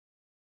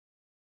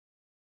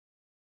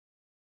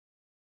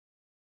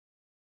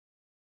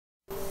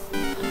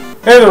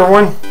Hey there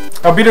everyone,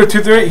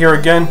 Albedo238 here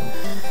again.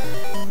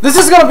 This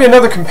is going to be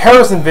another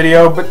comparison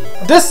video, but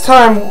this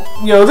time,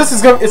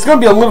 it's going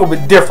to be a little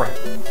bit different.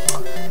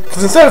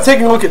 Because instead of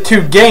taking a look at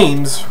two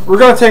games, I'm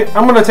going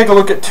to take a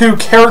look at two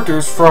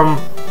characters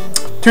from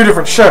two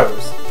different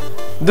shows.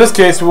 In this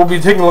case, we'll be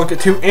taking a look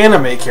at two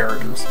anime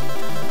characters.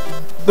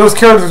 Those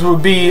characters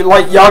would be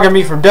Light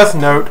Yagami from Death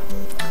Note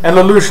and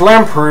Lelouche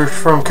Lamperouge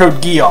from Code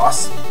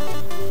Geass.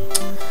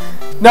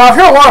 Now, I've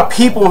heard a lot of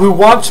people who've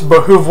watched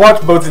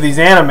both of these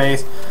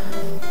animes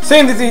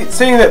saying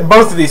that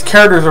both of these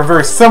characters are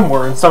very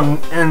similar in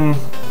certain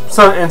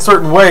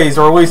ways,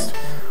 or at least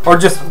are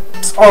just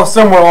all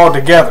similar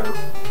altogether.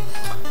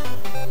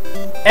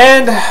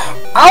 And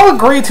I'll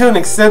agree to an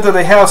extent that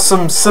they have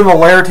some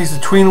similarities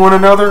between one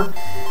another,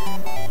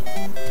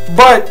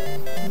 but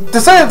to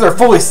say that they're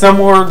fully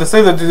similar, to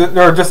say that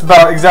they're just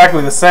about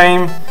exactly the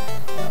same,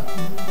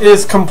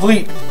 is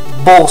complete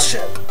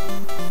bullshit.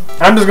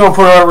 I'm just going to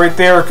put it out right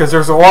there because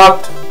there's a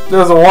lot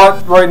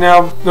right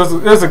now.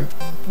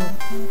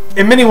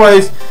 In many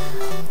ways,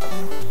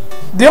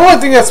 the only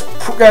thing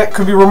that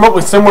could be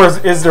remotely similar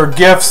is their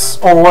gifts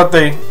on what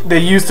they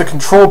use to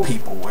control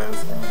people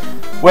with.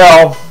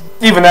 Well,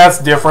 even that's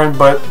different,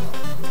 but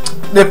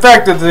the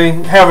fact that they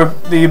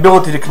have the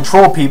ability to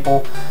control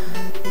people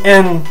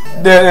and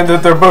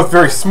that they're both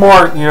very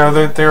smart,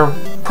 that they're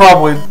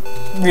probably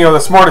the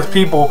smartest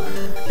people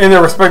in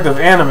their respective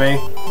anime.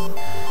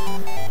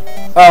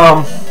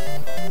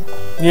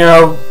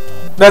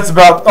 That's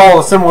about all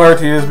the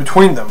similarity is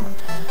between them.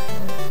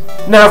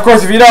 Now, of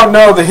course, if you don't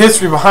know the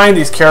history behind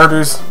these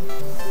characters,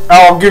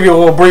 I'll give you a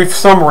little brief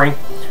summary.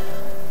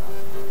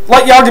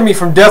 Light Yagami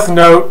from Death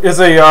Note is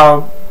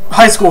a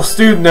high school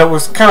student that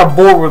was kind of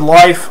bored with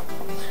life,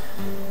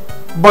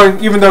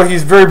 but even though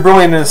he's very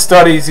brilliant in his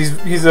studies,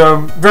 he's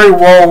very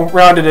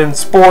well-rounded in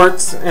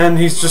sports, and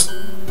he's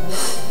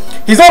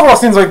overall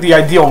seems like the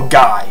ideal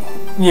guy.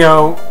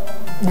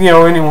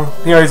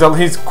 He's a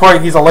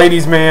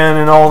ladies' man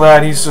and all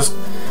that. He's just,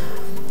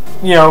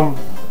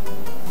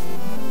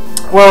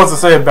 what else to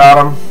say about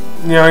him?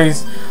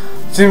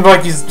 Seems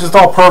like he's just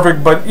all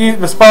perfect, but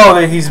despite all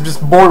that, he's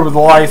just bored with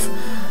life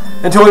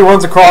until he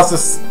runs across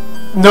this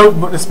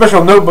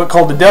special notebook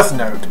called the Death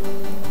Note.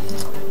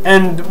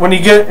 And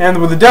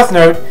with the Death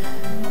Note,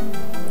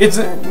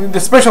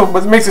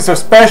 what makes it so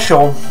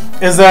special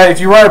is that if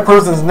you write a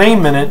person's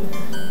name in it,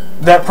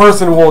 that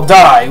person will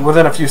die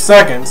within a few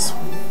seconds,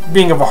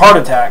 being of a heart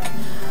attack.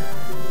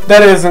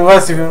 That is,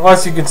 unless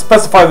you can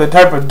specify the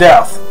type of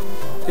death.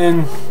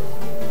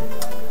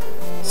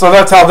 So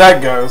that's how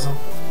that goes.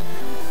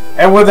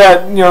 And with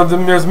that,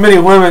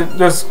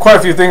 there's quite a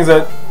few things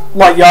that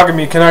Light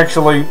Yagami can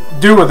actually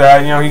do with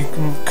that. He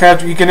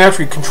can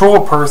actually control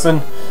a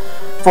person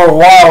for a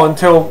while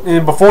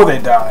before they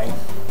die.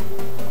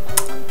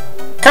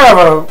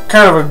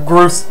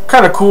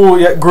 Kind of cool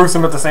yet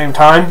gruesome at the same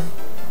time.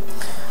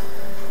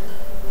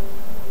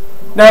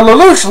 Now,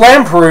 Lelouche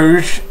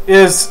Lamperouge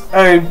is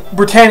a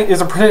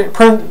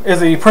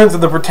prince of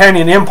the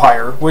Britannian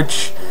Empire,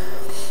 which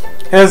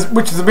is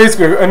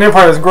basically an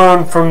empire that's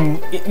grown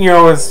from,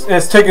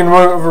 has taken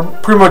over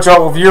pretty much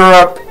all of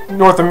Europe,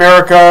 North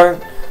America,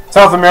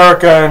 South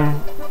America,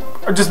 and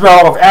just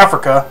about all of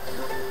Africa,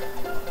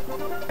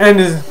 and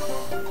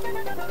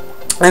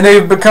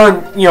they've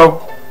become,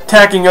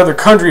 attacking other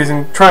countries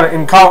and trying to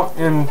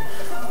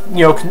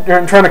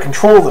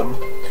control them.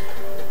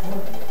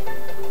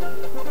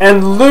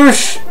 And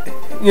Lelouche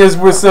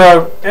was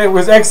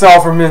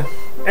exiled from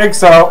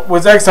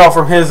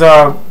his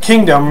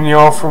kingdom,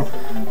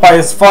 by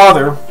his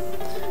father,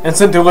 and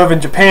sent to live in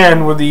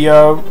Japan with the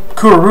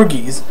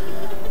Kurarugis,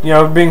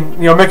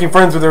 making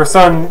friends with their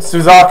son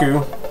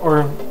Suzaku,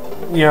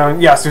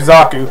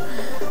 Suzaku,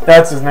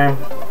 that's his name.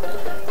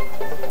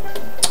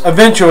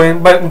 Eventually,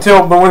 but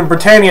when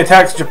Britannia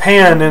attacks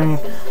Japan and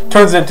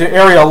turns it into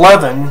Area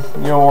 11,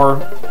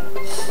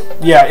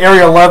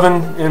 Area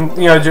 11,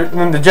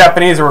 and the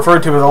Japanese are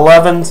referred to as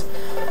 11s.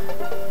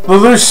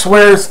 Lelouch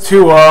swears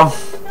to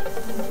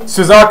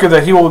Suzaku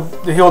that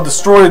he'll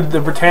destroy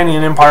the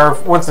Britannian Empire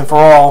once and for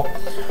all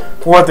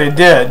for what they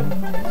did.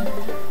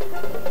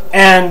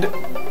 And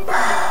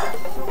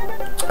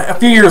a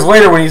few years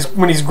later,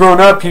 when he's grown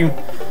up, he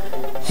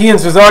and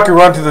Suzaku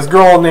run into this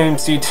girl named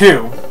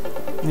C2,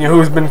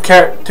 who's been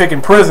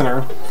taken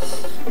prisoner.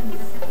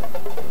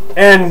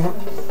 And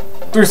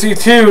through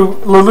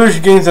C2,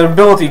 Lelouch gains an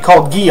ability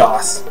called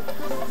Geass,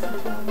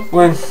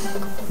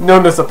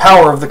 known as the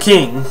power of the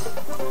king.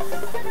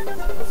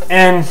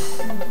 And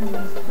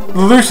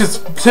Lelouch's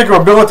particular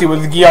ability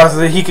with Geass is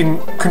that he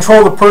can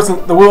control the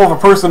will of a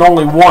person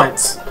only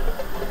once.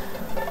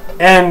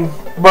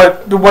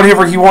 But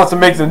whatever he wants to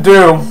make them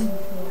do,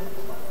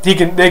 he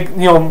can make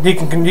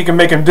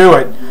them do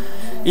it.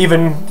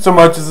 Even so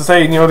much as to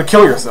say, to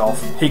kill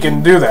yourself. He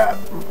can do that.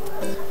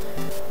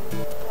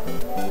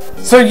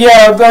 So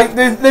yeah,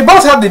 they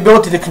both have the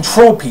ability to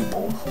control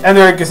people, and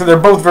like I said, they're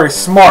both very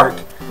smart.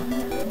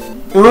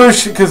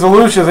 Lelouch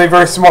is a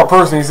very smart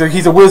person.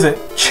 He's a whiz at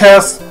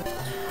chess,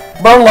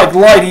 But unlike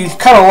Light, he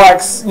kind of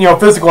lacks,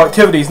 physical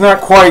activity. He's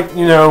not quite,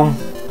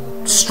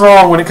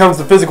 strong when it comes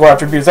to physical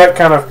attributes. That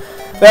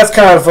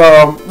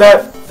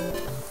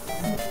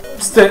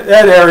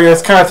area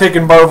is kind of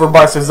taken over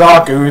by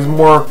Suzaku, who's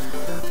more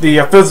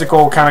the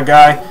physical kind of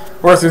guy.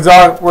 Whereas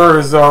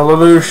Lelouch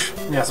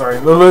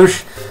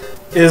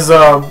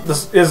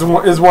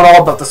is one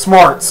all about the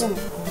smarts.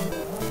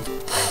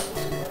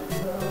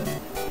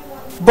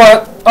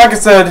 But like I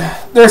said,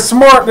 they're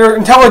smart, their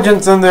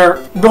intelligence and their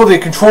ability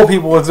to control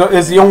people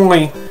is the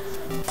only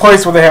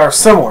place where they are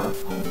similar.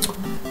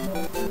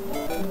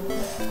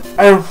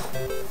 And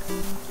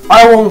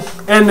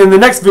in the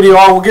next video,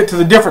 I will get to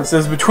the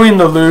differences between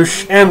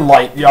Lelouch and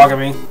Light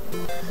Yagami.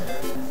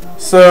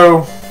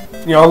 So,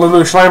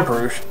 Lelouche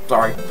Lamperouge.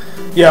 Sorry.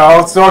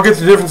 Yeah, so I'll get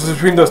to the differences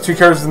between those two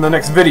characters in the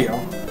next video.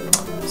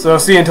 So,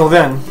 see you until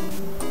then.